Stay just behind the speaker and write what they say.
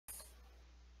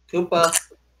Koopa.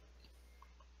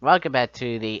 Welcome back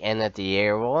to the end of the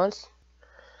year awards.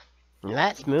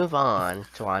 Let's move on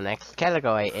to our next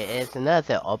category. It is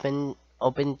another open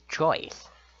choice.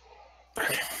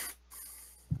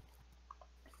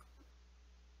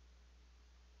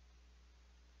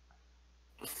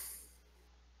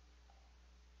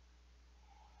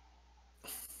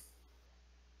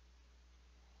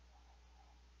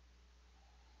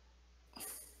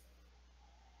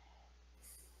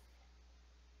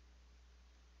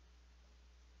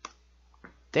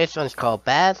 This one's called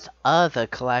Best Other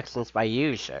Collections by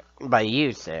users.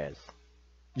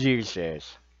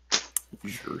 Users.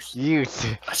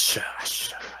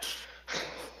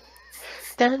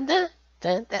 Dun, dun,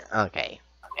 dun, dun. Okay.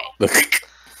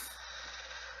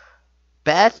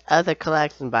 Best Other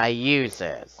Collection by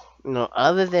users.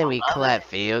 Other than we collect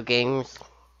video games,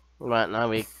 whatnot,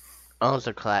 we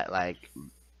also collect like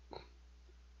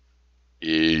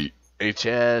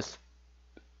HS,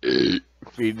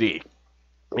 DVD,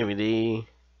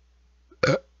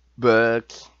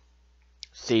 books,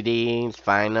 CDs,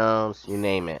 finals, you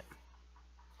name it.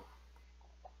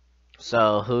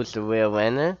 So, who's the real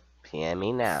winner? PM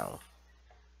me now.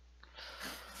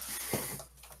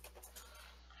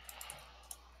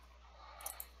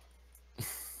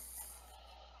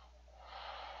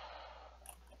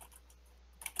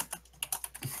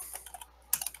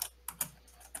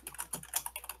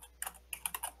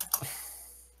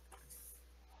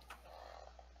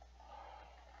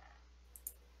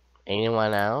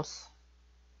 Anyone else?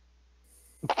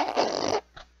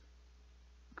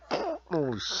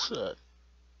 Oh shit.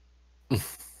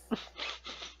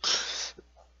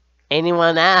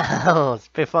 Anyone else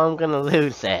before I'm gonna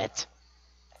lose it?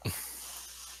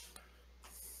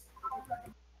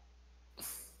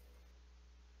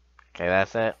 Okay,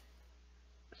 that's it.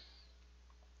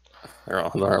 There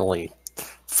are only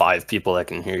 5 people that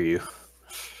can hear you.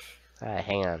 Alright,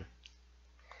 hang on.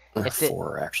 Is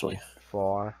 4 actually.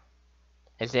 4.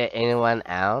 Is there anyone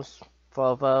else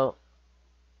for a vote?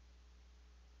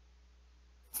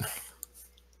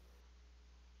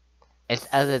 It's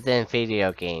other than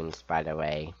video games, by the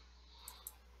way.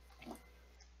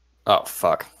 Oh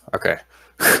fuck. Okay.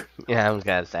 Yeah, I was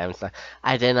gonna say, I'm sorry.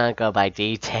 I did not go by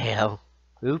detail.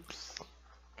 Oops.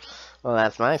 Well,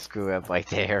 that's my screw up right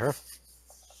there.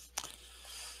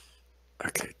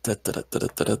 Okay.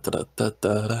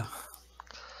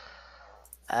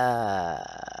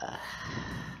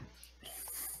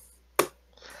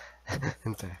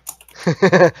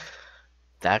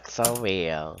 Ducks are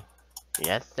real.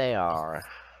 Yes, they are.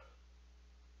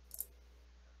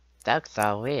 Ducks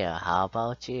are real. How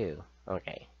about you?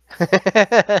 Okay.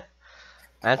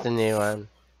 That's a new one.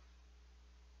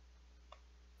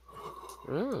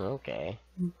 Okay.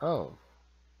 Oh.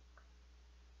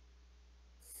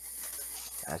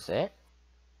 That's it?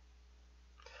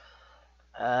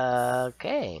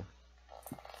 Okay.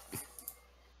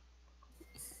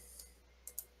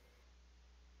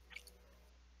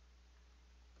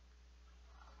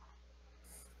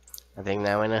 I think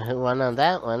now we know who won on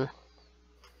that one.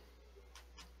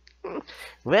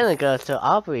 We're gonna go to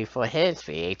Aubrey for his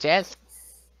VHS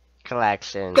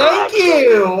collection. Thank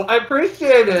you! I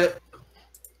appreciate it.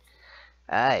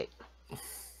 Alright.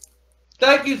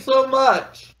 Thank you so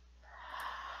much.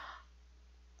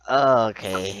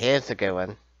 Okay, here's a good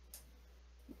one.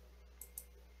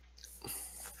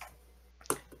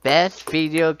 Best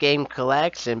video game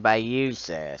collection by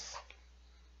users.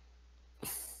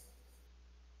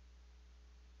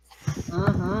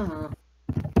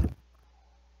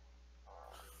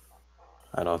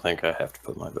 I don't think I have to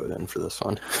put my vote in for this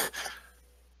one.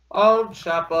 Oh,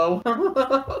 Chapo.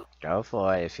 Go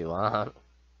for it if you want.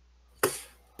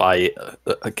 By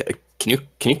okay, can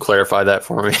you clarify that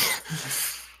for me?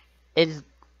 It's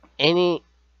any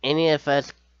of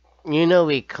us,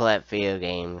 we collect video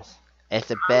games. It's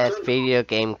the best video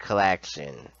game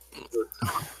collection.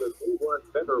 We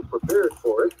weren't better prepared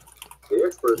for it. The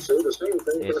experts say the same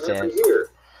thing can happen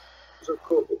here. So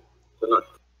cool. Tonight.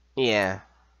 Yeah.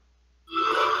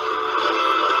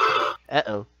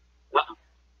 Uh-oh.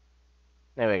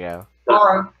 There we go.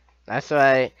 Sorry. That's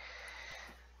right.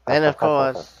 Then of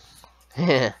course,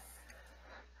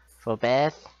 for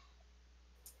best.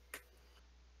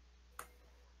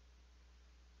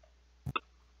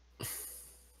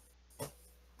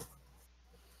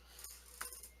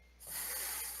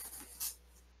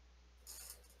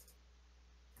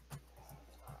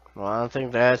 Well, I don't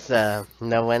think there's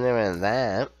no winner in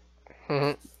that.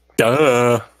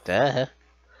 Duh. Duh.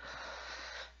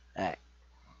 Alright.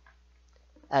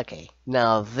 Okay,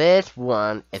 now this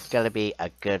one is gonna be a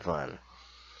good one.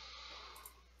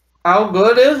 How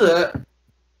good is it?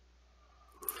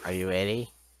 Are you ready?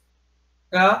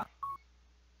 Yeah?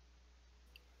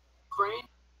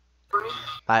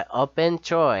 By open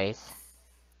choice,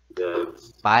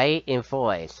 Yes. by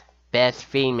invoice, best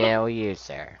female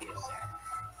user.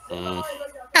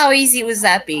 How easy would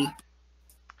that be?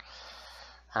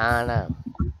 I don't know.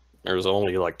 There's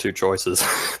only like 2 choices.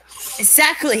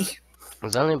 Exactly.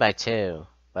 It's only by 2,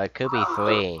 but it could be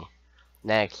 3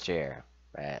 next year.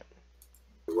 But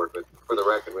For the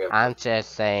record, we have I'm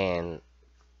just saying,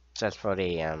 just for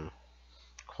the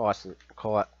courses,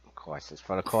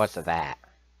 for the course of that.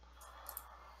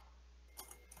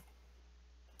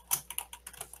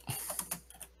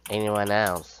 Anyone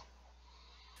else?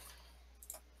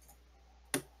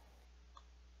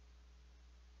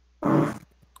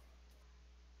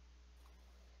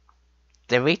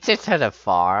 Did we just hit a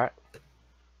fart?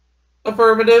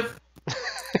 Affirmative.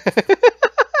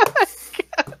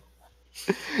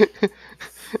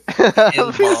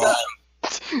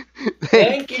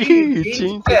 Thank you, Eugene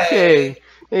Eugene K.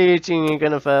 Hey, Eugene, you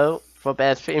gonna vote for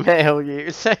best female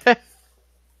user?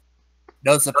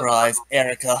 No surprise,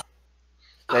 Erica.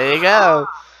 There you go.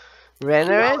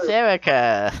 Winner is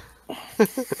Erica.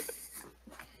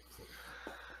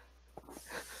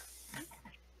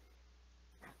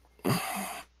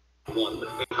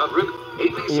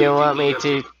 You want me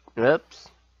to? Whoops.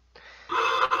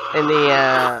 In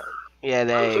the yeah,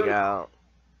 there you go.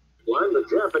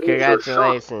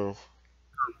 Congratulations.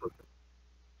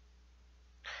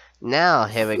 Now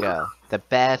here we go. The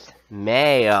best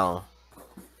male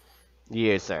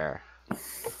user.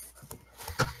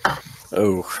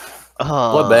 Oh, Oh,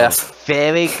 Bloodbath.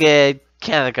 very good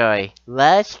category.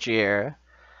 Last year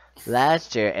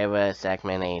it was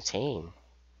segment 18.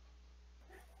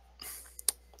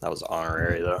 that was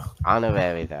honorary though.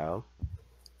 Honorary though.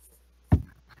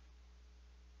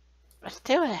 But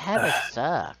still, it had to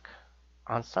suck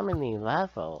on so many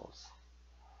levels.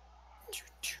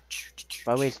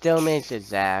 But we still made it,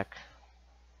 Zach.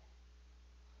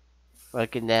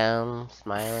 Looking down,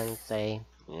 smiling, say,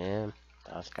 yeah,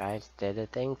 those guys did a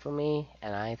thing for me,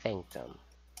 and I thanked them.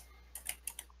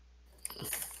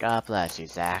 God bless you,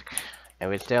 Zach.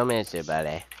 And we still miss you,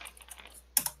 buddy.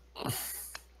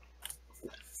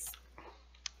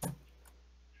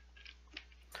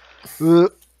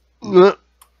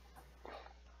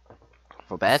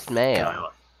 For best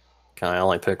male. Can I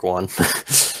only pick one?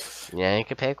 Yeah, you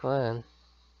can pick one.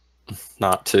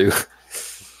 Not 2.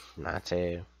 Not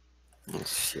 2.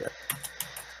 Shit. It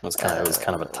was kind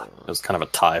of a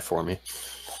tie for me.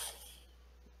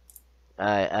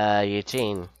 Alright,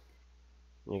 Eugene.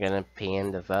 You're gonna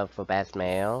pin the vote for best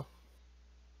male?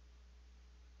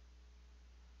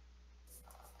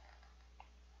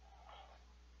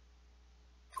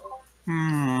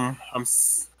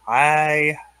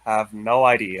 I have no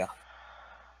idea.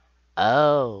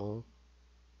 Oh.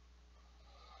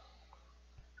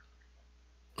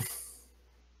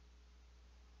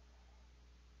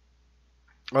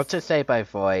 What's it say by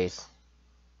voice?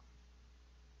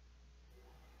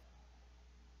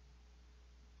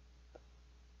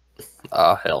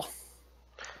 Hell.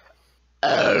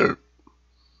 Oh.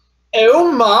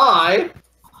 Oh my!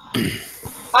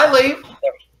 I leave.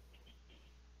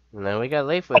 No, we got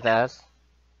Leaf with us.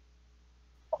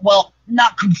 Well,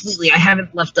 not completely. I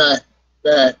haven't left the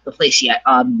place yet.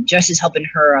 Jess is helping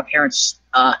her parents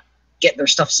get their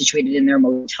stuff situated in their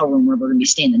motel room where we're gonna be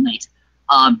staying the night.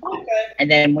 Okay. And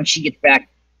then when she gets back,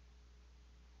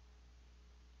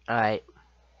 Alright.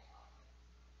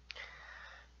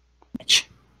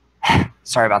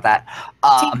 Sorry about that.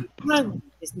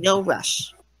 There's no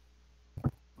rush.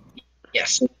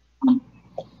 yes.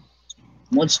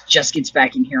 Once Jess gets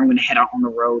back in here, I'm gonna head out on the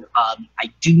road. I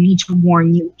do need to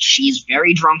warn you, she's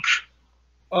very drunk.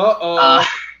 Uh-oh.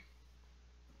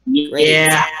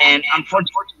 Yeah, and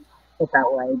unfortunately, it's that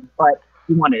way. But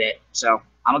he wanted it, so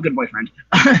I'm a good boyfriend.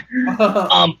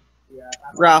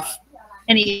 Rough.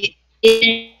 Any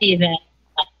event,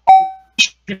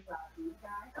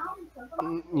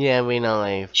 Yeah, we know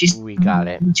Leaf. she's We got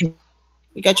it.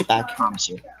 We got your I back. promise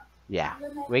you. Yeah,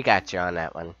 we got you on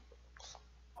that one.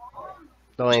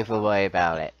 Don't even worry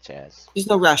about it, Jess. There's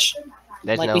no rush.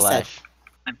 There's Like no we said. rush.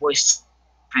 My voice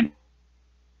kind of.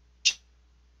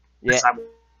 Yeah. I will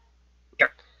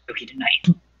karaoke tonight.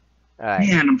 Alright.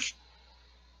 Man,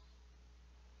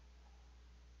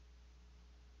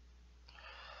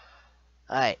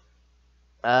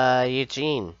 Alright.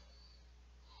 Eugene.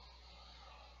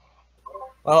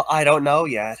 Well, I don't know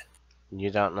yet.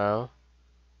 You don't know?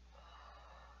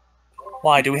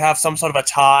 Why, do we have some sort of a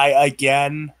tie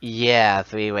again? Yeah,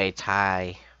 3-way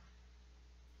tie.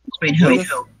 wait, who?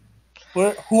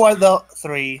 Who are the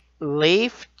 3?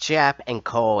 Leaf, Jap, and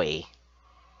Koi.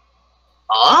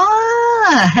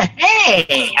 Ah,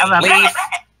 hey, how about Leaf.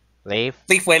 that? Leaf?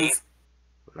 Leaf wins.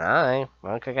 Alright,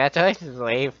 well, congratulations,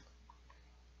 Leaf.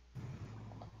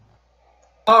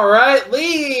 Alright,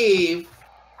 leave!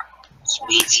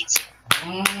 Sweet.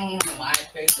 My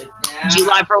favorite now.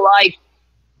 July for life.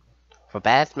 For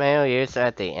Best Male User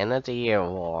at the End of the Year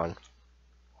Award.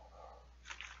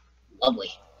 Lovely.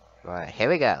 Alright, here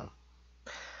we go.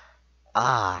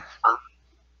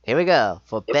 Here we go.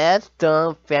 For Best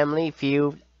Dumb Family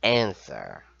Feud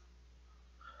Answer.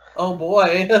 Oh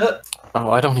boy. Oh,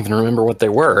 I don't even remember what they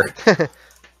were.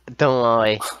 Don't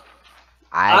worry.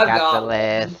 I I got got the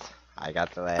list. I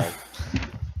got the list.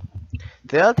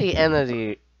 Throughout the end of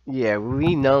the year,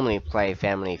 we normally play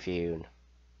Family Feud.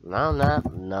 No,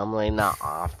 not normally, not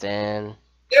often.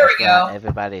 There That's we what go.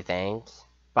 everybody thinks.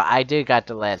 But I do got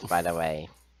the list, by the way.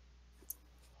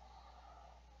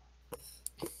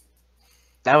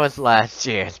 That was last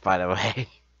year's, by the way.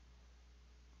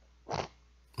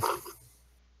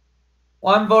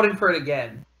 Well, I'm voting for it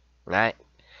again. Right?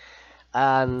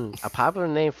 A popular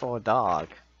name for a dog.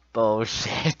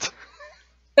 Bullshit.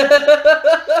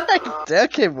 I still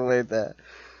can't believe that.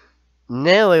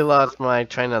 Nearly lost my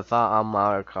train of thought on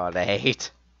Mario Kart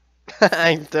 8.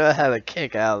 I still had a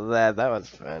kick out of that. That was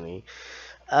funny.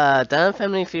 Down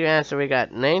Family Feud answer, we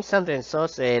got name something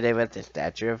associated with the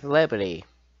Statue of Liberty.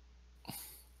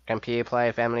 Computer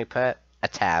play, family pet, a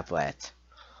tablet.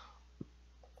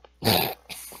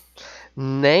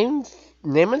 Name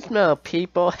and smell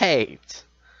people hate.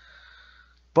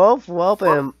 Both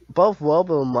Robo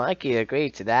and Mikey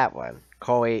agreed to that one.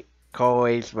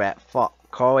 Corey's Red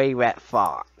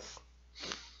Fox.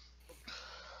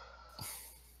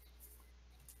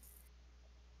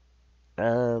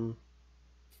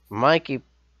 Mikey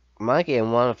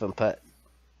and one of them put.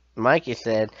 Mikey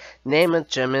said, "Name a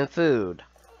German food,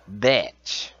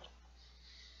 bitch."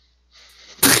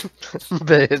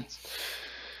 Bitch.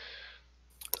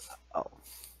 Oh,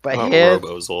 but here's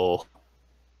Robo's little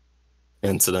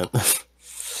incident.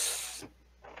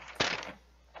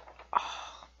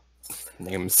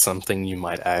 Name something you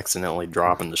might accidentally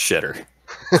drop in the shitter.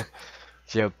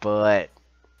 your butt.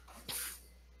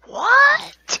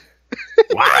 What?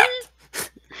 What?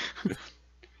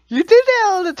 You do that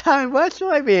all the time. Why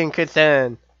should I be in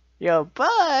concern? Your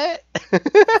butt. Yeah,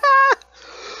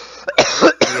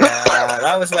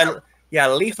 that was when. Yeah,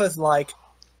 Leaf was like,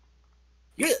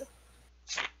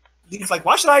 Leaf's like,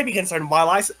 why should I be concerned?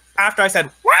 After I said,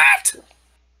 what?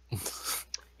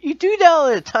 You do that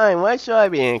all the time. Why should I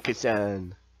be in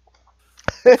concern?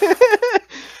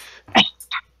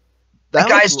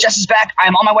 Guys, Jess is back.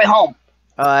 I'm on my way home.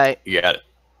 Alright. You got it.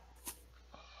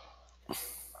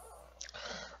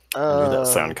 I knew that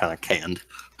sounded kind of canned.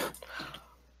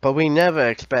 But we never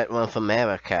expect one from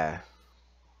Erica.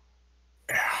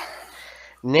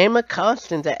 Name a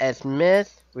costume that has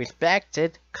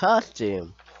respected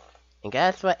costume. And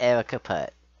guess what Erica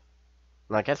put?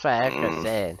 Well, guess what Erica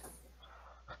said?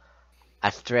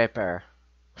 A stripper.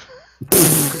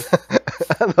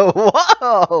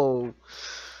 Whoa!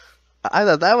 I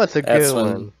thought that was a good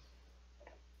one.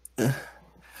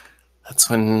 That's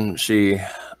when she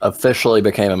officially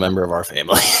became a member of our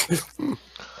family.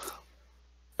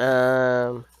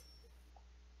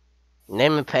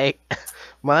 Name a play.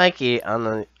 Mikey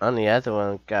on the other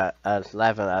one got us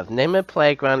laughing of. Name a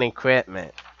playground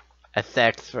equipment. A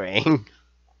sex ring.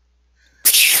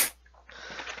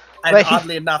 And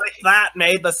oddly enough, that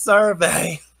made the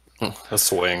survey. A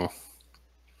swing.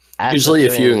 That's Usually, a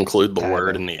if you swing. include the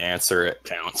word in the answer, it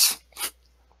counts.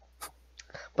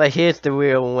 But here's the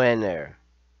real winner.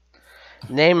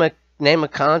 Name a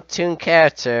cartoon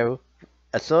character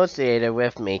associated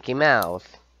with Mickey Mouse.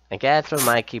 And guess what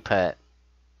Mikey put?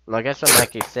 Well, guess what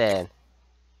Mikey said?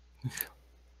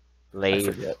 Leave.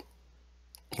 I forget.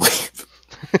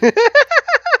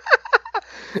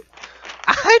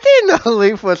 I didn't know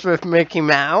Leaf was with Mickey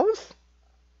Mouse.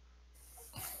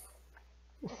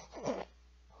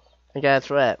 And guess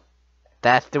what?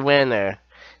 That's the winner.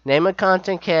 Name a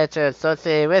content character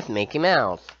associated with Mickey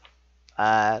Mouse.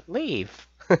 Leaf.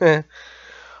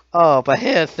 Oh, but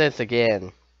here's this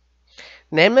again.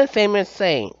 Name a famous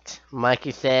saint.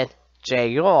 Mikey said, J.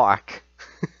 York.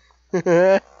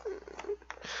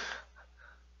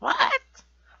 What?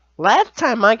 Last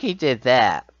time Mikey did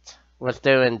that was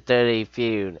doing Dirty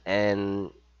Feud,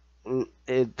 and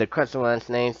the question was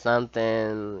name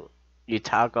something you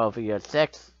talk over your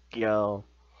sex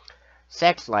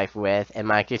life with, and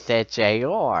Mikey said J.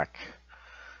 York.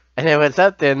 And it was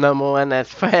up there #1 as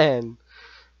friend.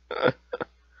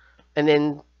 And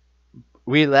then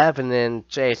we laughed, and then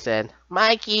Jay said,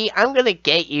 "Mikey, I'm gonna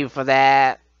get you for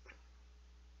that."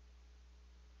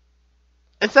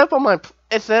 It's up on my.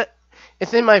 It's in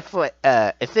my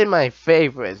it's in my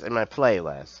favorites in my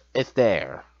playlist. It's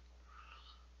there.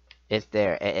 It's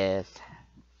there. It is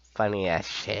funny as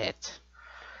shit.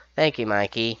 Thank you,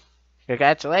 Mikey.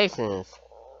 Congratulations.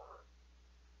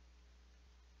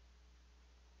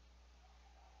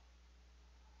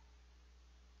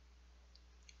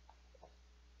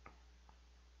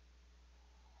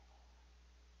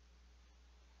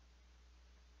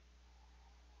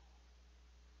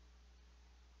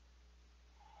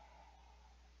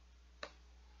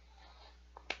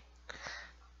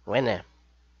 Winner.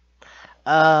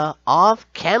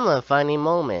 Off-camera funny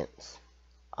moments.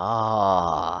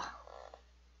 Oh.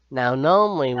 Now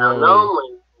normally when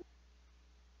we...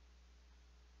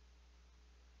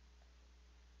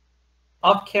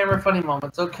 Off-camera funny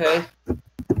moments. Okay.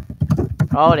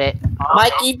 Hold it.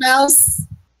 Mikey Mouse.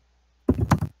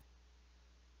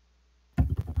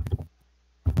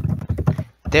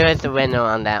 There is a winner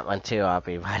on that one too,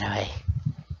 Aubrey, by the way.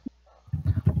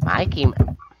 Mikey...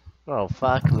 Oh,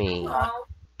 fuck me.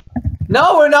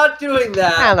 No, we're not doing I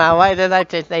that. don't know, why did I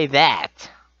just say that?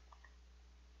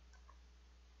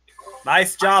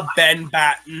 Nice job, Ben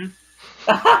Batten.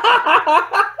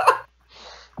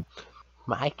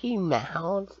 Mikey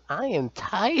Mouse? I am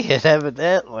tired,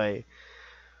 evidently.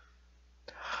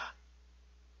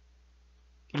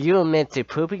 You admit to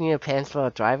pooping your pants while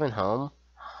driving home?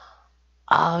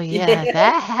 Oh yeah, Yeah.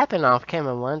 that happened off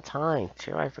camera one time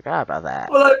too. I forgot about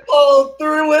that. When I followed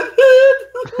through with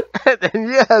it, And then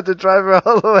you had to drive her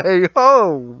all the way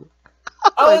home.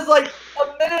 I was like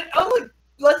I was like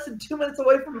less than 2 minutes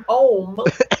away from home.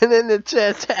 And then it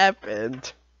just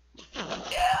happened.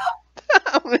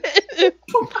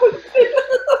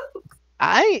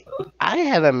 I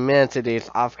had a minute to these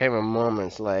off camera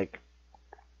moments, like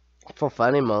for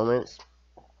funny moments.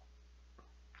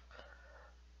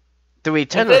 The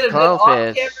return If it of had been off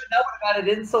clownfish. camera, that would have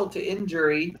added insult to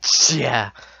injury.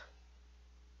 Yeah.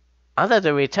 I thought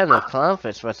the return of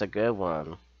clownfish was a good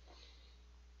one.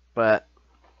 But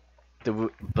the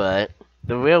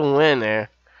real winner.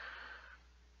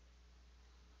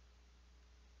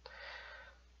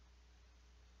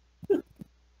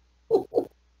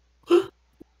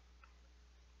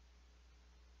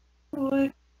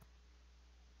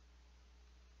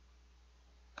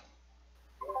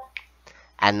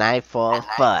 A night full of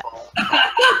fun.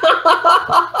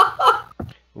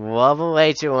 What a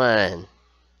way to win.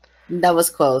 That was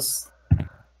close.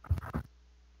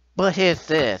 But here's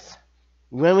this.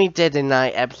 When we did the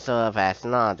night episode of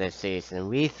SNR this season,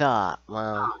 we thought,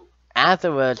 well,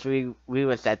 afterwards we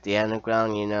was at the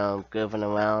underground, you know, goofing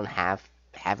around,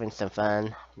 having some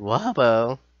fun.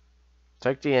 Wobbo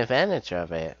took the advantage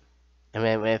of it. And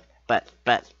went with butts.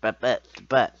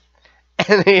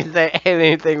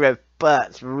 Anything with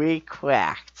butts, we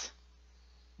cracked.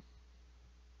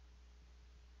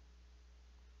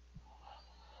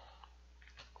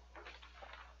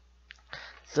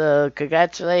 So,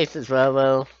 congratulations,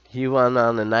 Robo. You won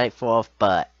on the night full of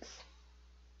butts.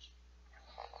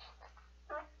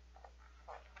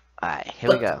 Alright, here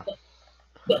we go.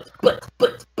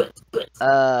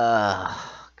 God.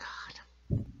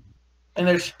 And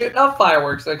they're shooting off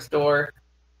fireworks next door.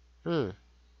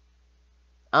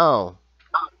 Oh.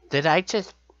 Did I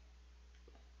just...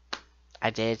 I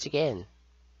did it again.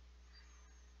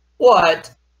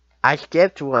 What? I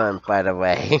skipped one, by the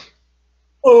way.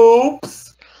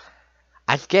 Oops.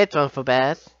 I skipped one for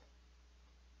Beth.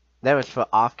 That was for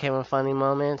off-camera funny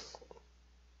moments.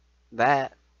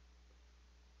 That...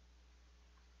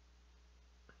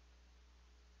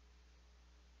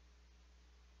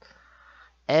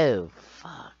 Oh,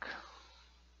 fuck.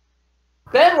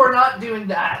 Ben, we're not doing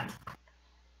that.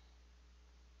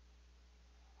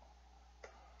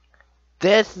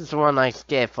 This is one I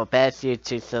skipped for Best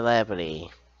YouTube Celebrity.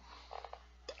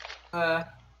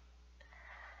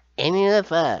 Any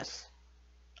of us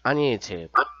on YouTube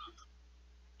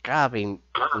gotta be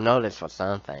noticed for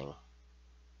something.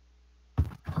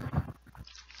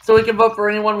 So we can vote for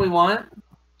anyone we want?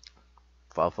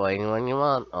 Vote for anyone you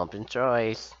want. Open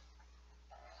choice.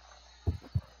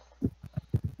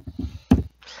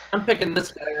 I'm picking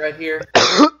this guy right here.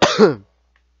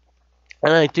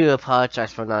 And I do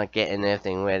apologize for not getting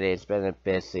everything ready. It's been a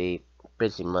busy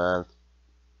month.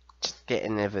 Just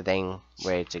getting everything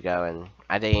ready to go, and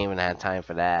I didn't even have time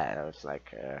for that. I was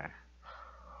like,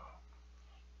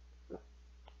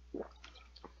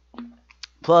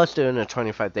 Plus doing the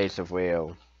 25 days of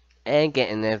real, and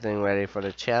getting everything ready for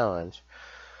the challenge.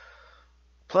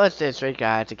 Plus this week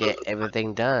I had to get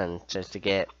everything done, just to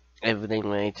get everything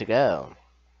ready to go.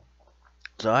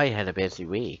 So I had a busy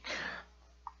week.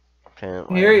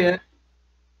 Apparently. Hear ya.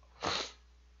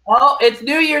 Oh, it's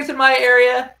New Year's in my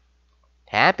area.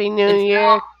 Happy New It's Year!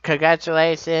 now-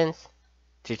 Congratulations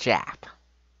to Chap.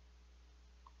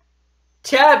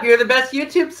 Chab, you're the best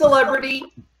YouTube celebrity.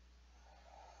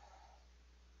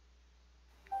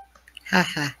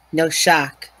 Haha, no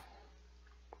shock.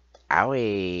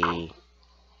 Owie.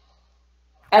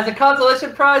 As a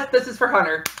consolation prize, this is for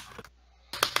Hunter.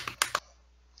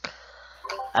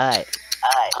 Alright.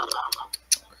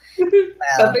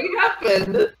 Nothing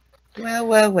happened.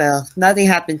 Well. Nothing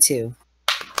happened too.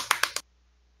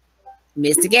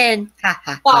 Missed again.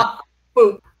 Haha. Ah,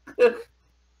 boop.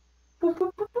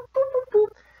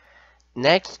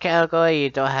 Next category, you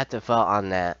don't have to vote on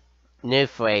that. New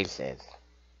phrases.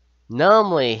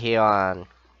 Normally here on,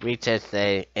 we just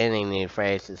say any new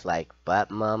phrases like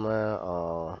butt mama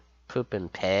or poop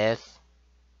and piss.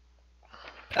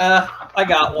 I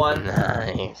got one.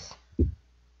 Nice.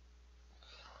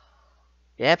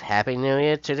 Yep, Happy New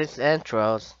Year to the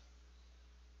Centrals.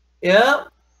 Yep.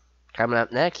 Coming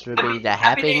up next will be the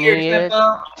Happy Happy New New Year, Year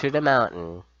Chapo. to the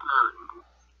Mountain.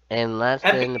 And less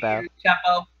Happy than New about, Year,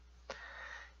 Chapo.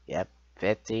 yep,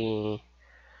 50.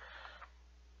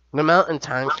 The Mountain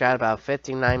Time's got about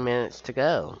 59 minutes to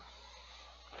go.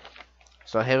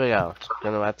 So here we go.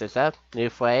 Gonna wrap this up. New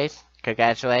phrase.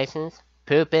 Congratulations.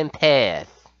 Poop and piss.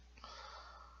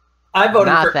 I voted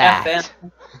Not for that.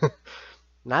 FN.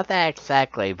 Not that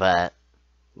exactly, but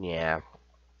yeah.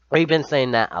 We've been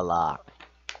saying that a lot.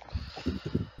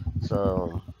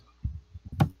 So,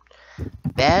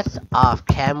 best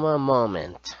off-camera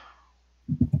moment.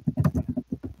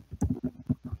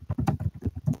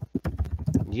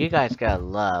 You guys gotta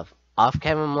love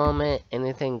off-camera moment.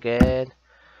 Anything good?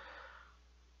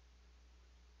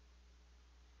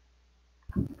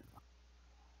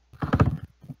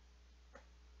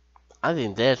 I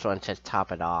think this one just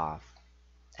top it off.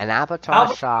 An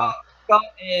albatross shot.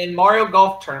 In Mario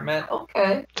Golf Tournament.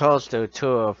 Okay. Toaster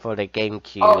tour for the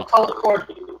GameCube. Oh,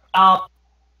 teleport.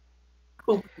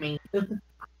 Poop me.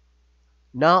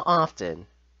 Not often.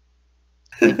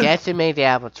 I guess you made the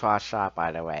albatross shot,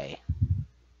 by the way.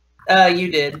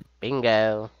 You did.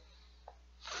 Bingo.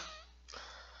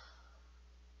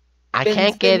 I Spin,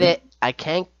 can't spin. get it. I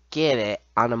can't get it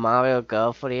on the Mario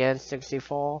Go for the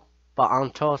N64, but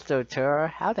on Toaster Tour,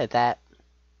 how did that?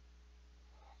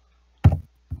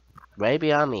 Way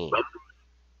beyond me.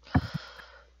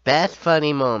 Best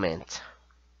funny moment.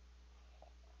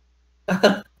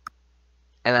 And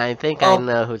I think I Oh.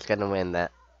 know who's gonna win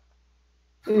that.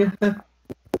 And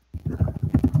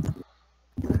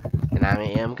I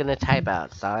am gonna type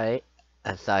out. Sorry.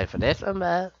 Sorry for this one,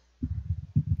 but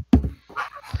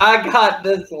I got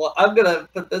this one. I'm gonna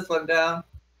put this one down.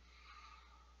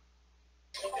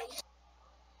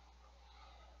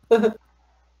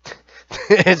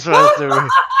 it's supposed to.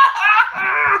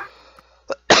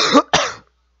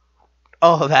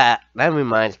 Oh, that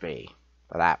reminds me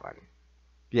of that one.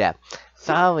 Yeah.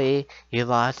 Sorry, you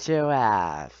lost your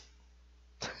ass.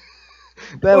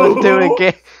 That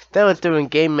was doing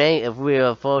Game Mate of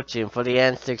Wheel of Fortune for the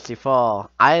N64.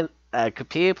 A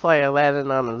computer player landed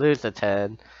on a loser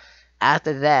turn.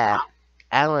 After that,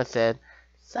 Alan said,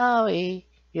 "Sorry,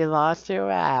 you lost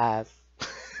your ass."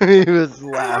 He was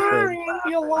laughing.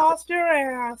 You lost your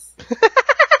ass.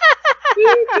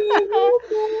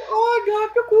 I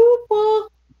got the Koopa.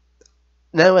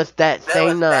 That was that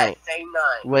same night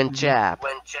when Chap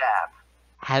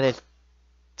had his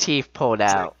teeth pulled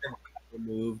out.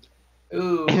 Removed.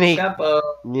 Ooh, And he- Chapo.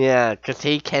 Yeah, 'cause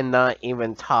he cannot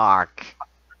even talk.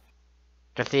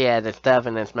 'Cause he had the stuff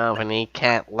in his mouth and he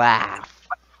can't laugh.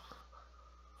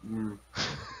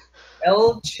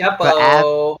 El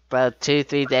Chapo. But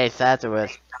 2-3 days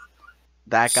afterwards,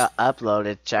 that got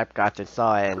uploaded, Chap got to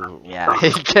saw it, and yeah,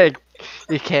 he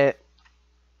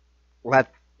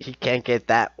can't get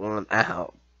that one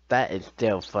out. That is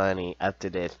still funny up to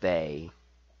this day.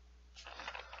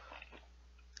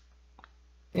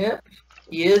 Yep.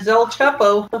 He is El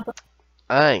Chapo.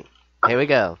 Alright, here we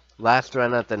go. Last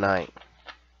run of the night.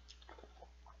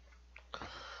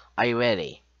 Are you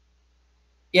ready?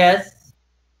 Yes.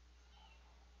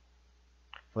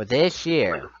 For this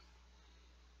year,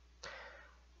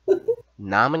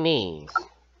 nominees.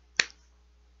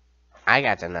 I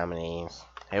got the nominees.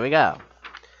 Here we go.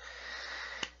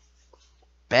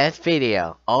 Best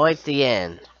video, always the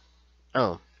end.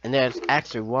 Oh, and there's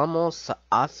actually one more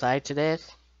outside to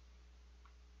this.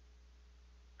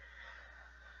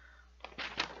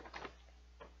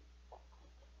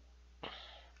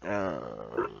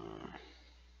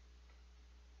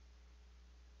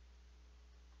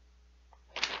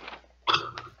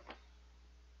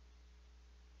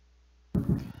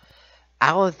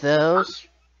 Out of those,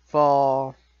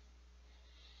 for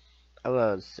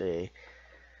let's see,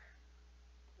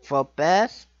 for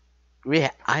best,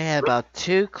 I had about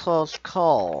 2 close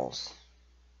calls.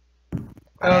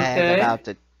 I had about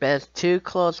the best 2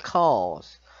 close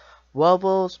calls.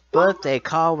 Wobble's birthday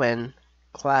call win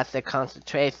classic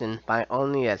concentration by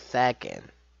only a second.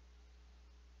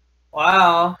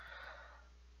 Wow.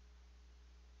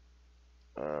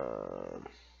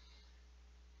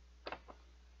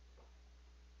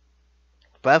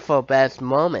 But for best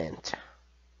moment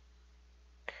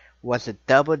was a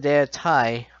double dare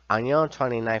tie on your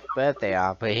 29th birthday,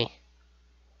 Aubrey.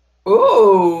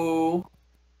 Ooh.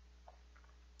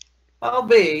 I'll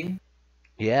be.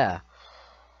 Yeah.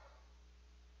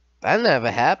 That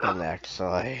never happened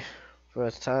actually.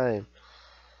 First time.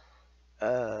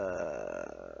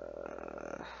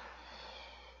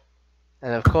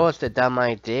 And of course the dumb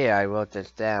idea, I wrote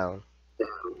this down.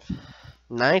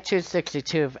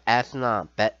 1962 of SNR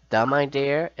dumb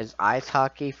idea is ice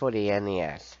hockey for the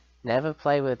NES. Never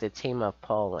play with the team of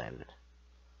Poland.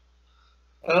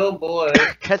 Oh boy.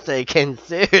 Cause they can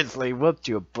seriously whoop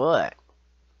your butt.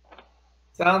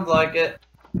 Sounds like it.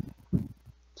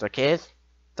 So kids,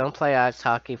 don't play ice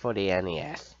hockey for the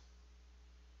NES.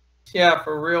 Yeah,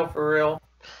 for real, for real.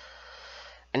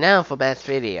 And now for best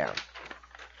video.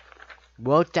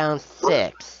 Wrote down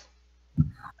 6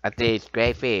 of these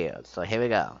great videos. So here we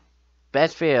go.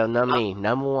 Best video, number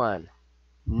 1.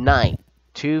 Night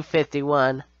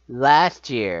 251, last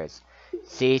year's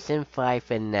season 5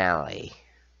 finale.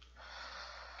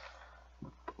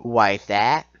 Why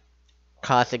that?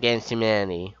 Cause Against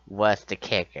Humanity was the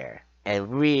kicker. And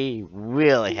we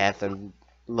really had some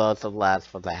loads of laughs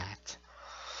for that.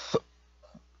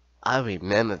 I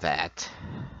remember that.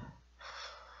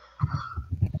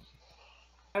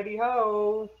 Howdy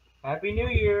ho! Happy New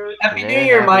Year! Happy New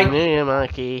Year, Mike. Happy New Year,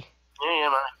 Mikey.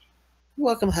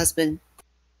 Welcome, husband.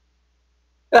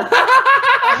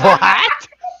 What?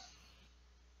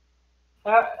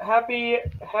 Happy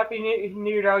New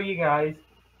Year to all you guys.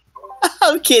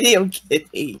 I'm kidding. I'm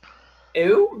kidding.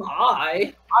 Oh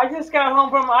my. I just got home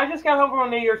from a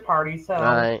New Year's party, so.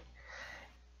 Alright.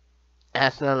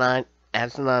 SNR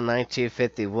Night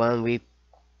 251,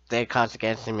 they Cause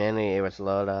Against Humanity, it was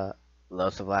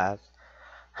loads of laughs.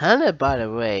 Hunter, by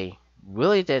the way,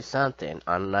 really did something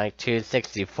on night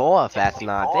 264 of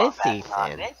SNR this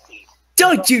season.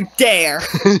 Don't you dare!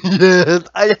 Yes,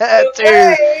 I had to!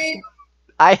 Hey!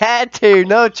 I had to,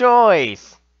 no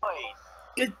choice!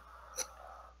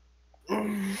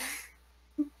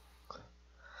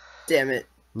 Damn it.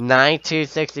 Night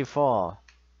 264.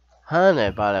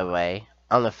 Hunter, by the way,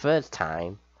 on the first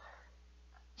time,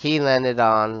 he landed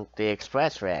on the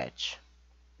express ridge.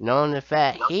 Knowing the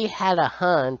fact he had a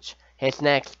hunch his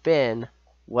next spin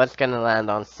was gonna land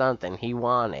on something he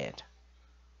wanted.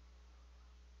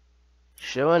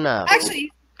 Sure enough.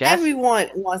 Actually,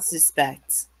 everyone wants to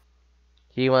expect.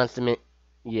 He wants to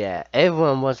yeah,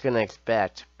 everyone was gonna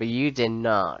expect, but you did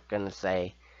not gonna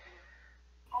say.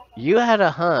 You had a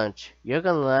hunch you're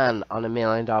gonna land on $1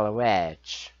 million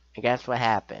wedge. And guess what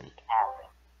happened?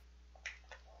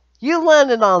 You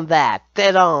landed on that,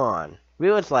 dead on. We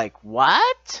was like,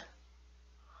 what?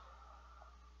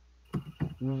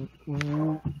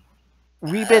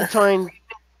 We've been trying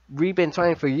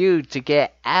for you to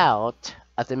get out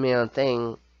of the million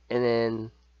thing, and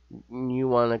then you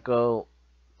wanna go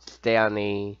stay on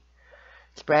the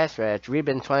express ridge. We've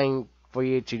been trying for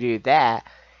you to do that.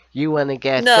 You wanna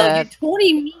get You're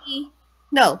toying me.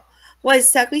 No. What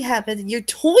exactly happened? You're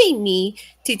toying me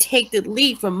to take the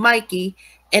lead from Mikey.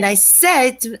 And I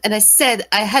said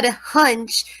I had a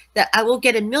hunch that I will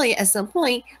get $1 million at some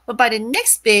point, but by the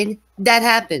next spin, that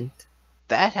happened.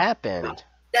 That happened.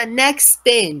 The next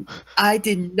spin, I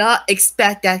did not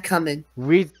expect that coming.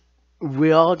 We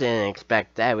all didn't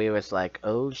expect that. We was like,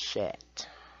 oh shit,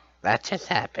 that just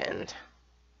happened.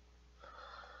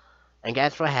 And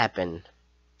guess what happened?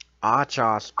 Our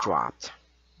jaws dropped.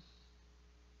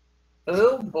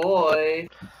 Oh boy.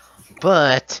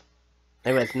 But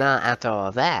it was not after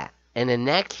all that. In the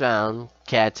next round,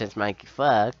 catches Mikey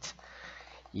fucked,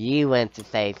 you went to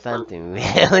say something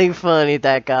really funny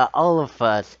that got all of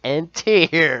us in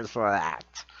tears for that.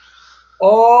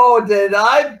 Oh, did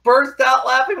I burst out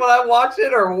laughing when I watched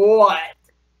it or what?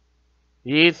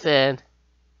 You said,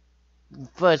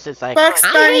 first it's like, Bugs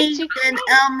Bunny and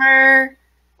Elmer.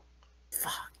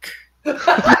 Fuck.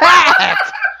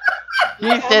 that!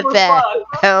 You said that.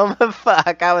 Elmer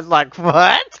fuck. I was like,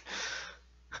 what?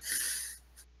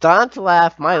 Don't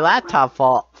laugh. My laptop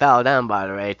fell down, by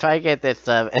the way. Try to get this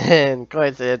up. And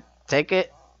Corey said, take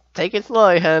it. take it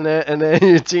slow, Hunter. And then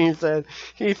Eugene said,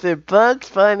 he said, Bugs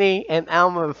Bunny and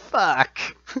Elmer fuck.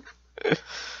 Hey,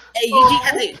 you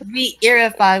have to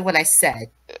re-verify what I said.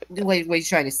 What are you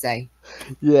trying to say?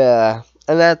 Yeah.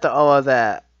 And after all of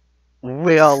that,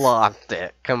 we all lost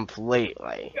it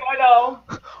completely. I know.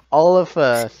 All of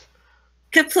us.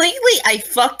 Completely, I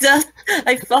fucked up.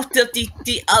 I fucked up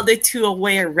the other two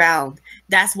way around.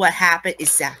 That's what happened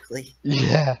exactly.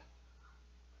 Yeah.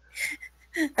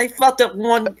 I fucked up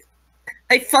one.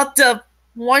 I fucked up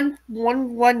one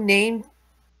name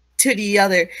to the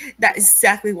other. That's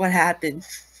exactly what happened.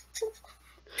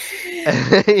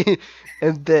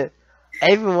 And then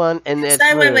everyone in this So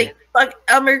I went room. like fuck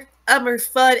Elmer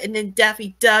Fudd and then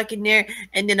Daffy Duck in there,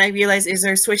 and then I realized as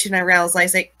they're switching around, I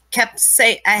like kept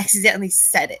saying I accidentally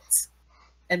said it.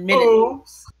 Admit it.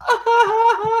 Oops.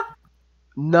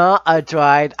 Not a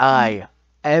dried eye.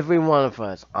 Every one of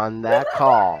us on that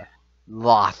call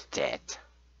lost it.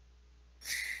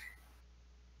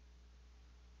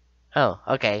 Oh,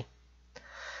 okay.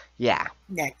 Yeah.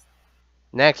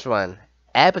 Next one.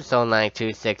 Episode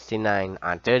 9269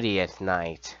 on 30th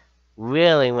night.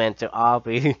 Really went to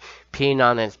Aubrey peeing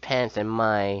on his pants and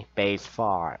my bass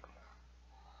fart.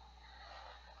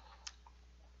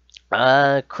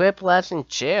 Crip Lesson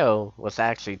Chill was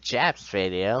actually Jap's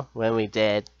video when we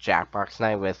did Jackbox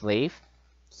Night with Leaf.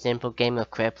 Simple game of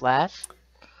Crip Lash.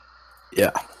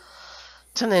 Yeah.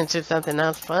 Turned into something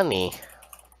else funny.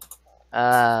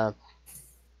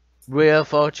 Real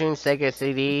Fortune Sega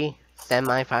CD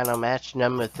semi-final match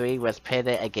number 3 was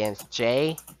pitted against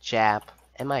Jay, Jap,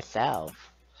 and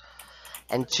myself.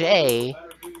 And Jay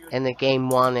in the game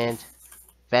wanted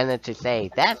Venom to say,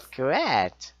 "That's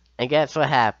correct." And guess what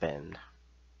happened?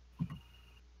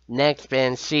 Next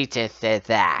spin, she just said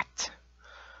that.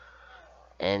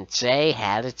 And Jay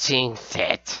had to jinx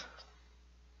it.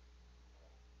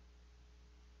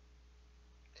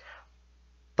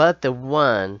 But the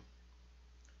one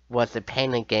was the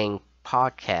Pain and Gain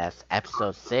podcast,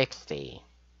 episode 60.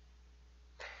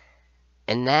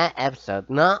 In that episode,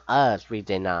 not us, we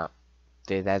did not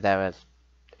do that.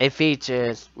 It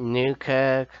features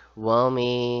Newkirk,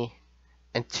 Womi,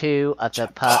 and 2 of the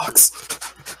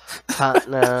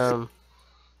Putnam.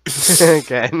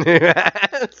 Okay, new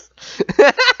ass.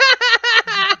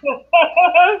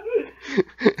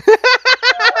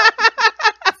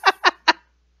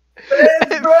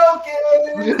 It's broken.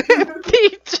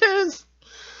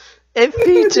 It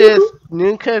features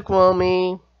Newkirk,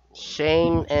 Womi,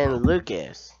 Shane, and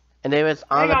Lucas. And they was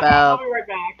on about. I'll be right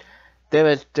back. They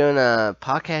was doing a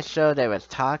podcast show. They was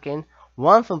talking.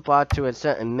 One of them brought to a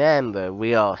certain member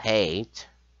we all hate.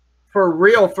 For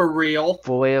real, for real.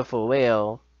 For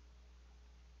real.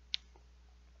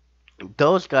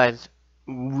 Those guys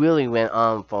really went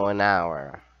on for an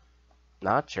hour.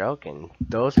 Not joking.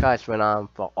 Those guys went on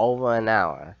for over an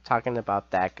hour talking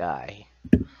about that guy.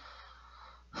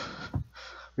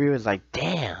 We was like,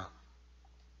 damn.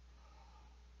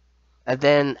 And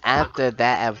then after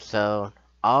that episode,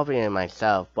 Aubrey and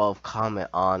myself both comment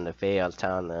on the videos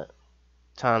telling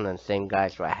the same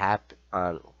guys what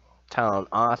happened, telling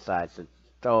our sides of the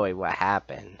story what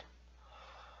happened.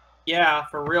 Yeah,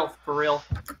 for real, for real.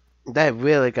 That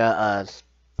really got us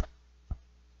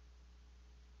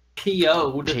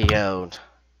PO'd.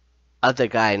 Other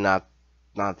guy, not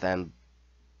them.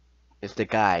 It's the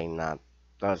guy, not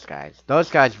those guys.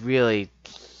 Those guys really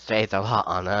saved a lot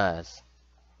on us.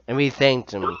 And we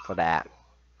thanked them for that.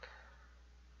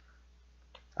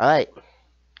 Alright.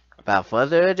 Without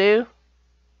further ado,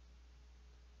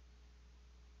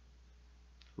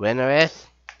 winner is,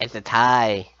 it's a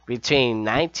tie between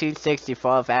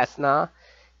 9264 SNR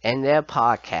and their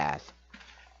podcast.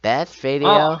 Best video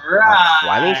of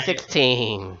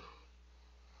 2016.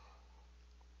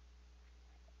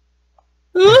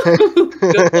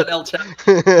 Good one, El Chat.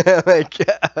 Oh my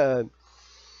god.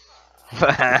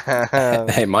 Wow.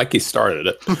 Hey, Mikey started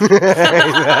it.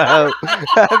 I know.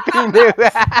 Happy New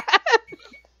Year.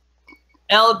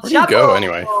 El Where'd you go,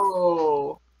 anyway?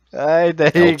 Alright,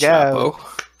 there El you go.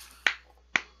 Chapo.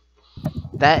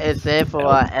 That is it for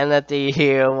our end of the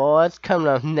year awards. Coming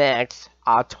up next,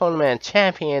 our tournament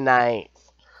champion night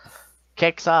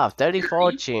kicks off 30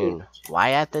 Fortune.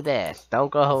 Right after this,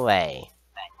 don't go away.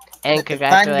 And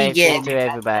congratulations to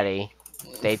everybody.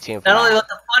 Stay tuned for Not only that. let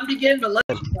the fun begin, but let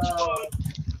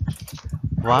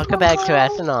Welcome back to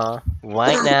SNR.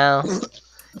 Right now,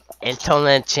 it's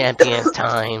tournament champions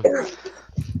time.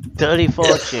 30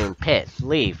 Fortune, Pitts,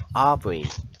 Leaf, Aubrey,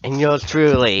 and yours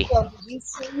truly. Yo, did you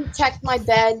see me check my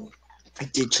bed? I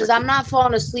did Because check. I'm not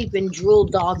falling asleep in drool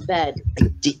dog bed. I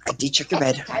did check your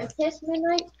bed. Can I piss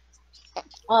midnight?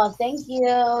 Oh, thank you.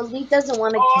 Lee doesn't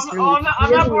want to Oh, kiss me.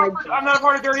 I'm not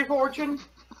part of Dirty Fortune.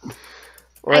 Hi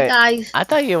Wait, guys. I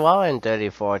thought you were in Dirty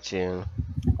Fortune.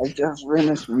 I just ran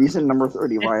this reason number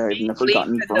 30 why I've never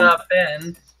gotten from.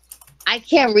 Ben. I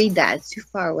can't read that. It's too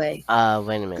far away. Wait a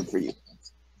Good minute. for you.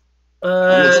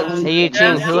 Hey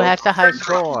Eugene, who has the high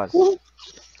scores?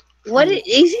 What is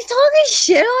he talking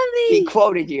shit on He me?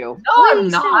 quoted you. No, I'm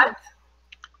not.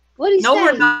 What did he No, say?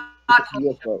 we're not.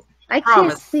 Yes, quote. I can't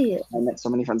Promise. see it. I met so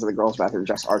many friends at the girls' bathroom.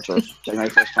 Jess Archer, January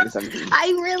 1st, 2017. I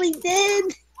really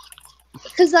did.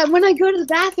 Because when I go to the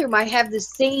bathroom, I have the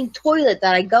same toilet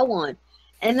that I go on.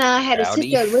 And I had to sit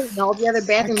there and wait, and all the other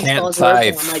bathroom I can't stalls are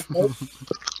open. type. I'm like, nope.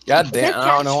 God damn, I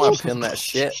don't know why I That's pinned that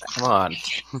shit. Come on.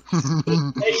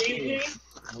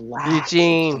 Relax,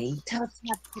 Eugene. Tell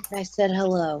Snapchat I said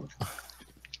hello. Tell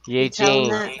him Eugene,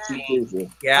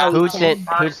 that. Yeah. Oh,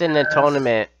 who's in the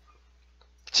tournament?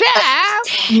 Chap!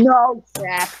 No,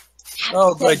 crap.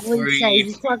 Oh, good What he said, grief.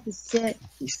 he's talking shit.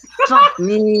 Fuck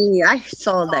me. I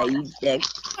saw that, you dick.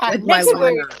 With my next one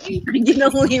word. eye. You can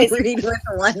only read with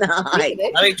one eye.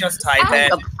 Let me just type I'm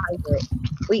it. a pirate.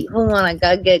 Wait, hold on. I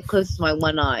gotta get close to my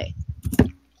one eye.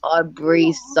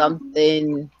 Aubrey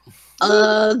something.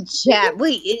 Chat.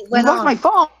 Wait, it You went lost on. my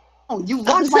phone! You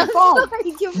lost my phone!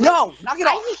 No! Knock it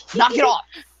off! Knock it off!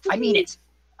 I mean it!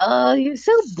 Oh, you're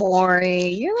so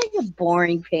boring. You're like a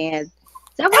boring pants.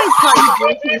 Somebody call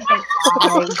you this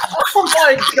Oh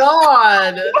my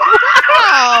god!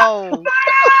 Ow!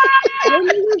 Don't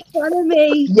make fun of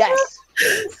me. Yes!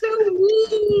 You're so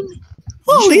mean.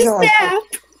 Holy snap!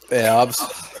 Yeah,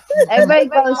 Everybody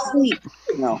go to sleep.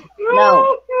 No.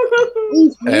 No. You're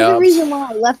the Yeah. reason why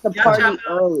I left the Yeah, party Jeff.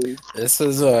 early. this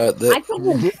is I could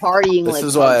have been partying this like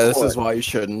is why hardcore. you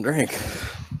shouldn't drink.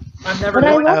 I've never But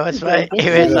I known. love I was you, right. Dick. It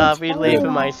It's was so I'll be much leaving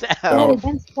fun. myself. Yeah,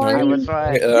 that's I party. was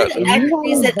right. And you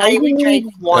Actually, guys said I only drank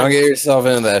Don't once. get yourself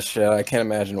into that shit. I can't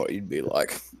imagine what you'd be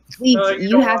like. Tweets, No, you you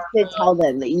don't have to tell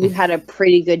them that you had a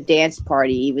pretty good dance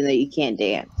party, even though you can't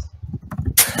dance.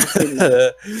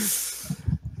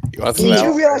 You want some Did you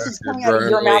out? realize it's coming out of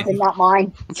your mouth and not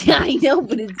mine? I know,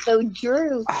 but it's so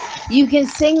true. You can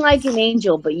sing like an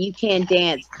angel, but you can't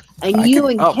dance. And I you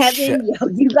can- and oh, Kevin, yo,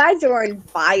 you guys are on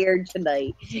fire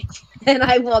tonight. And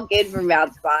I walk in from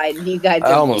outside, and you guys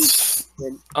I are almost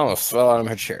fell out of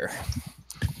my chair.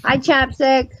 Hi,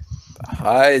 Chapstick.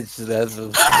 Hi, that's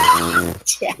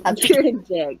You're a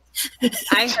dick.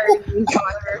 I heard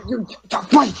you. Oh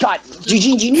my god!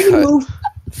 Eugene, do you need to move?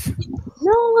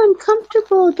 No, I'm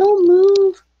comfortable. Don't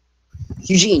move.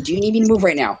 Eugene, do you need me to move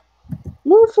right now?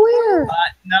 Move where?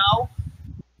 No.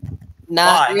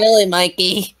 Not Why? really,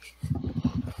 Mikey.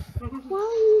 Why are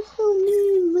you so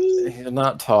mean, Lee? He's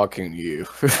not talking to you.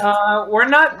 We're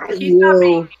not. Not He's not you.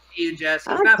 being to you, Jess. He's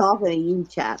I'm not not. talking to you,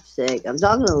 Chapstick. I'm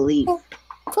talking to Lee.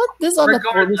 Put this on the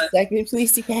phone a Regardless. second,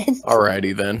 please, again.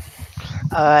 Alrighty then.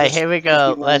 Alright, here we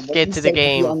go. Let's get to the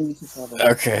game.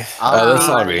 Okay. I'll This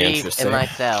ought to be Steve interesting. and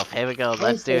myself. Here we go.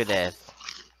 Let's do this.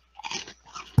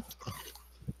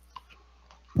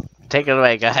 Take it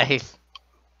away, guys.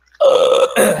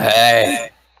 Hey.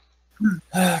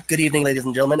 Good evening, ladies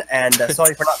and gentlemen, and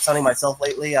sorry for not sounding myself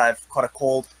lately. I've caught a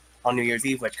cold on New Year's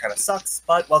Eve, which kind of sucks,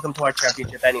 but welcome to our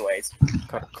championship anyways.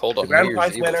 Got a cold on The grand New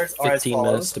prize Year's Eve. winners are as 15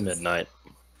 minutes follows. to midnight.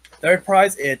 Third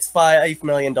prize, it's $5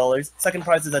 million. Second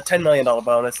prize is a $10 million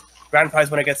bonus. Grand prize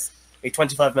winner gets a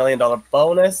 $25 million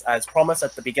bonus, as promised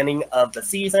at the beginning of the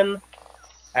season.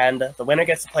 And the winner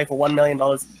gets to play for $1 million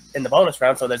in the bonus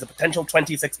round, so there's a potential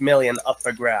 $26 million up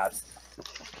for grabs.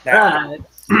 Now,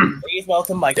 please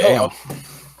welcome my Damn.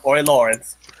 co-host, Corey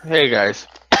Lawrence. Hey guys.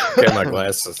 Okay, my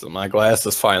glass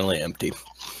is finally empty.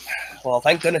 Well,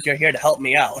 thank goodness you're here to help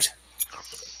me out.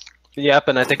 Yep,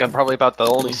 and I think I'm probably about the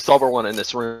only sober one in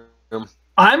this room.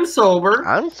 I'm sober.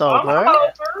 I'm sober.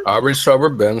 Aubrey's sober,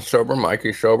 Ben's sober,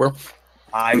 Mikey's sober.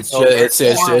 I'm It's sober.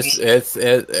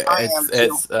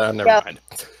 never mind.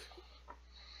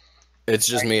 It's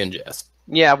just me and Jess.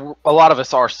 Yeah, a lot of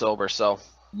us are sober, so.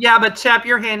 Yeah, but Chap,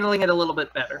 you're handling it a little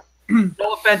bit better.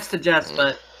 No offense to Jess,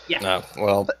 but yeah. No,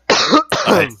 well,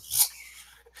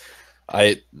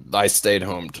 I stayed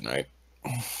home tonight.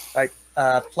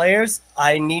 Players,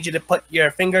 I need you to put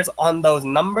your fingers on those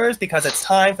numbers because it's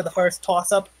time for the first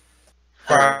toss-up.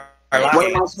 For our last What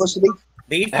am I supposed to be?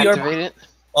 Leaf, Activate it.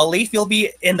 well, Leaf, you'll be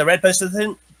in the red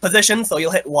position, so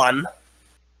you'll hit 1.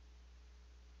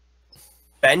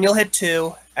 Ben, you'll hit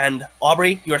 2, and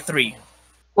Aubrey, you're 3.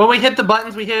 When we hit the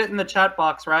buttons, we hit it in the chat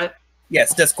box, right?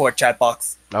 Yes, Discord chat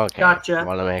box. Okay. Gotcha.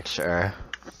 Want to make sure.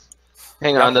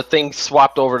 Hang on, the thing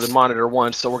swapped over to monitor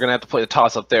 1, so we're gonna have to play the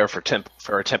toss up there for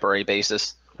a temporary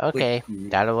basis. Okay,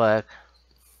 that'll work.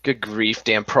 Good grief,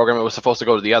 damn program. It was supposed to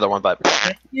go to the other one, but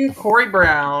Thank you, Corey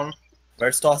Brown.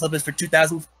 First toss-up is for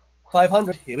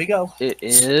 2,500. Here we go. it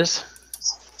is.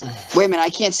 Wait a minute, I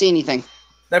can't see anything.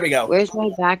 There we go. Where's my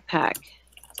backpack?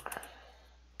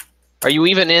 Are you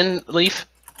even in, Leaf?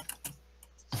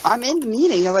 I'm in the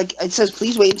meeting. Like it says,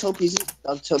 please wait until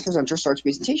presenter starts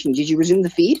presentation. Did you resume the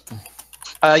feed?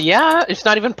 Yeah, it's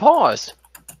not even paused.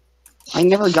 I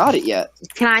never got it yet.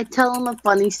 Can I tell him a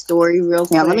funny story real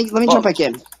quick? Yeah, let me jump back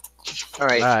in. All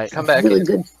right, Alright. come back. Really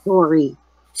good story.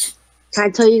 Can I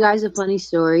tell you guys a funny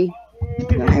story?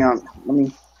 Yeah, hang on. Let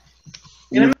me.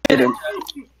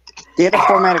 Data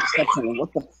format exception.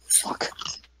 What the fuck?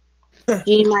 Do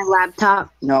you need my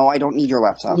laptop? No, I don't need your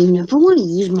laptop. You never want to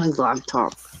use my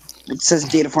laptop. It says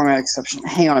data format exception.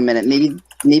 Hang on a minute.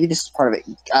 Maybe this is part of it.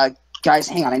 Guys,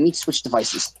 hang on. I need to switch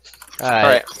devices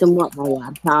Alright. To what, my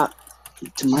laptop?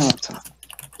 to my laptop.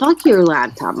 Fuck your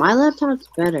laptop. My laptop's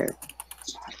better.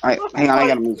 All right, hang on. I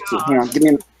gotta move too. Hang on. Give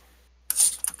me.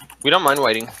 We don't mind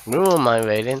waiting. We won't mind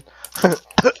waiting.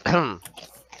 I'm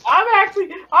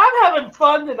having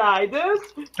fun tonight, dude.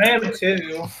 I am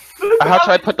too. How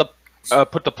should I put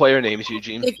the player names,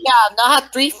 Eugene? Good job. Now I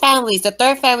have 3 families. The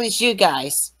third family's you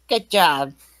guys. Good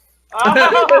job.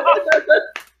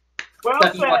 Well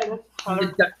said.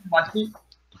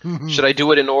 Should I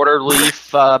do it in order?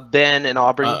 Leaf, Ben, and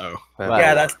Aubrey. Uh-oh.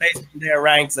 Yeah, that's basically their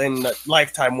ranks in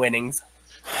lifetime winnings.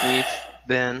 Leaf,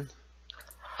 Ben,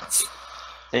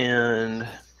 and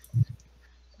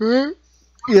Yeah,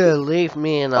 leave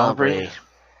me and Aubrey.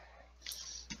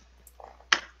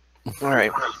 All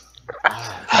right.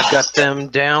 I've got them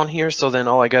down here, so then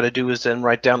all I got to do is then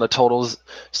write down the totals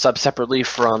separately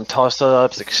from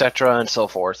toss-ups, etc., and so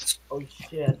forth. Oh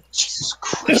shit! Jesus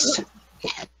Christ!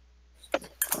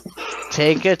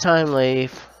 Take your time,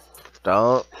 Leaf.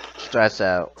 Don't stress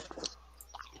out.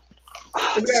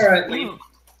 It'll be alright, Lee.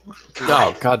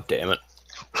 Oh, god damn it.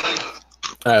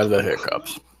 I have the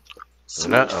hiccups.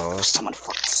 Uh-oh. Someone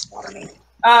fucking slaughtered me.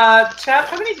 Chap,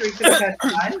 how many drinks have you had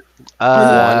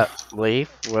tonight?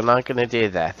 Leaf, we're not gonna do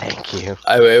that, thank you.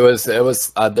 It was there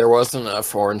wasn't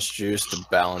enough orange juice to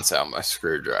balance out my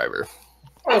screwdriver.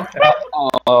 Okay.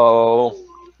 Oh.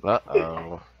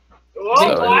 Uh-oh. Oh,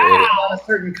 So wow! A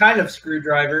certain kind of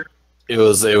screwdriver. It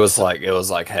was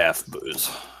like half booze.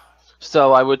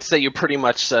 So I would say you're pretty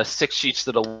much 6 sheets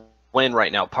to the wind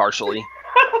right now, partially.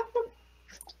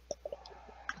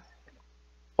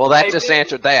 Well, that just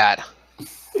answered that.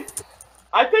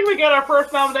 I think we got our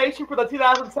first nomination for the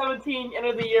 2017 End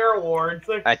of the Year Awards.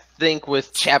 I think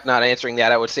with Chap not answering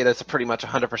that, I would say that's a pretty much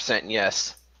 100%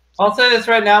 yes. I'll say this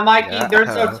right now, Mikey. Yeah. There's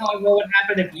no telling what would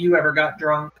happen if you ever got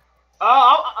drunk.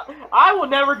 I will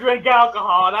never drink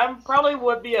alcohol, and I probably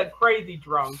would be a crazy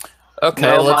drunk. Okay,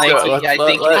 No, let's go. Mikey, I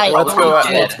think Let's go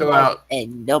out. Let's go out.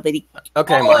 And nobody.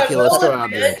 Okay, Oh, Mikey, let's go out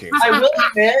drinking. I will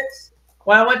admit,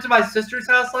 when I went to my sister's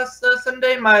house last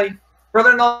Sunday, my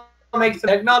brother-in-law makes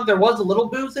some eggnog. There was a little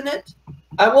booze in it.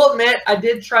 I will admit, I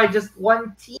did try just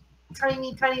one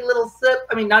tiny little sip.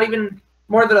 I mean, not even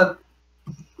more than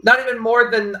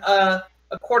a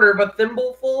quarter of a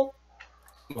thimbleful.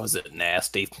 Was it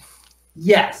nasty?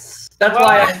 Yes, that's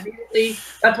why I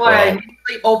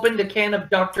immediately opened a can of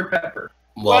Dr. Pepper.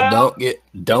 Well,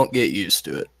 don't get used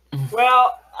to it.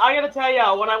 Well, I gotta tell you,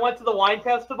 when I went to the wine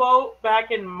festival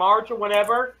back in March or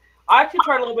whenever, I actually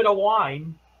tried a little bit of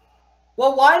wine.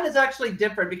 Well, wine is actually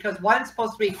different because wine's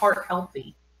supposed to be heart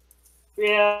healthy.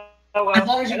 Yeah, well, as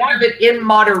long as you have it in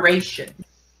moderation.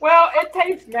 Well, it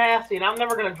tastes nasty, and I'm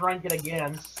never gonna drink it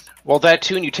again. Well, that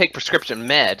too, and you take prescription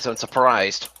meds, so I'm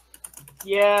surprised.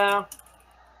 Yeah.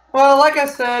 Well, like I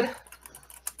said,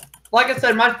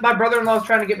 my brother-in-law was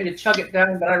trying to get me to chug it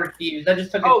down, but I refused. I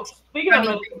just took speaking of a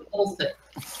little sip.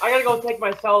 I gotta go take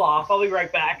my cell off. I'll be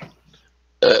right back.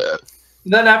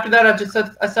 Then after that,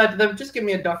 I said to them, just give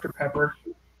me a Dr. Pepper.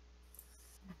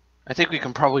 I think we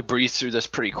can probably breeze through this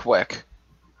pretty quick.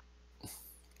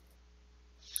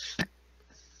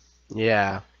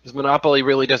 Yeah. Because Monopoly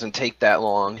really doesn't take that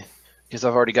long. Because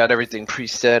I've already got everything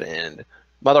preset and...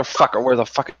 Motherfucker, where the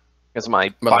fuck is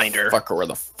my binder? Motherfucker, where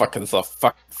the fuck is the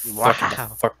fuck? Wow.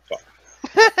 Fuck.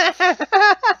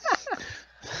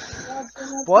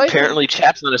 What? Apparently,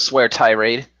 Chap's on a swear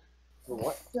tirade.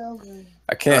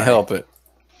 I can't help it.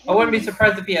 I wouldn't be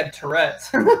surprised if he had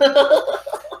Tourette's. You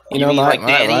know, mean my like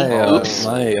Danny? Oops.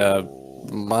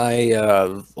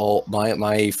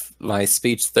 my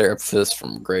speech therapist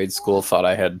from grade school thought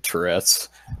I had Tourette's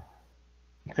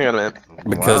Hang on a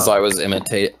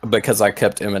minute. because I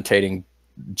kept imitating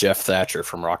Jeff Thatcher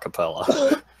from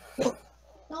Rockapella. Don't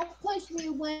push me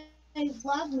away.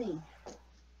 Love me.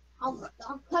 I'll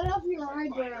cut off your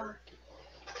eyebrow.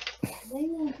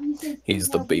 He's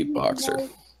the beatboxer.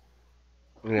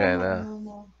 Yeah, I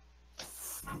know.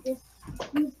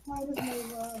 He's part of my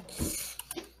love.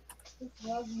 Just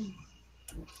love me.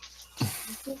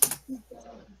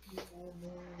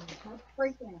 Stop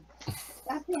freaking.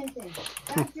 Stop dancing.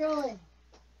 Stop drilling.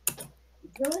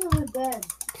 You're drilling on the bed.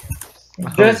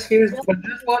 Just here's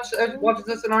just watch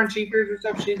this in Orange Cheapers or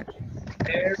stuff. She's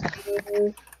there.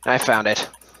 I found it.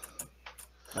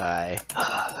 Bye.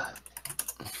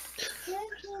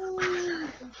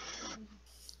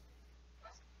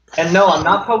 And no, I'm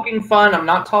not poking fun. I'm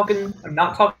not talking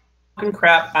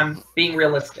crap. I'm being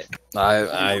realistic.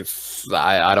 I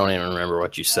don't even remember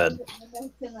what you said.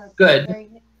 Good.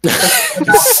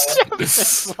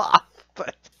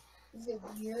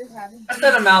 I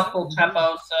said a mouthful,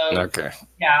 Chepo, so Okay.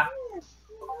 yeah.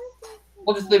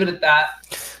 We'll just leave it at that.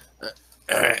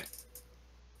 Alright.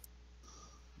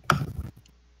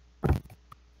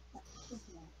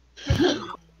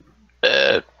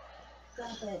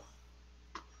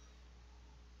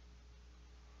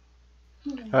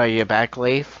 Are you back,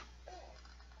 Leaf?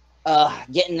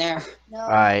 Getting there.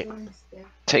 Alright.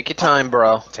 Take your time,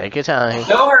 bro. Take your time.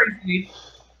 No hurry, Steve.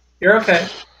 You're okay.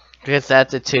 Because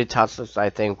after 2 tosses,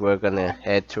 I think we're gonna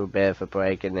head to a bit of a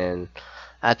break, and then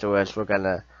afterwards we're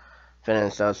gonna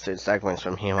finish those 2 segments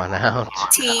from here on out.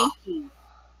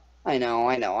 I know.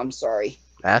 I'm sorry.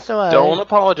 That's alright. Don't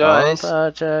apologize.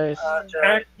 Don't apologize.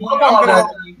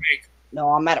 No,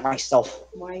 I'm mad at myself.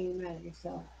 Why are you mad at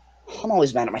yourself? I'm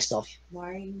always mad at myself. Why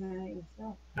are you mad at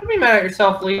yourself? Don't be mad at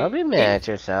yourself, Lee. Don't be mad at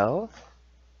yourself.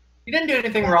 You didn't do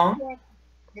anything wrong.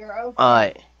 You're okay.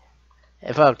 Alright.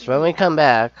 Hey folks, when we come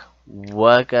back,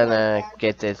 we're gonna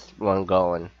get this one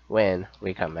going when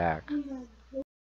we come back.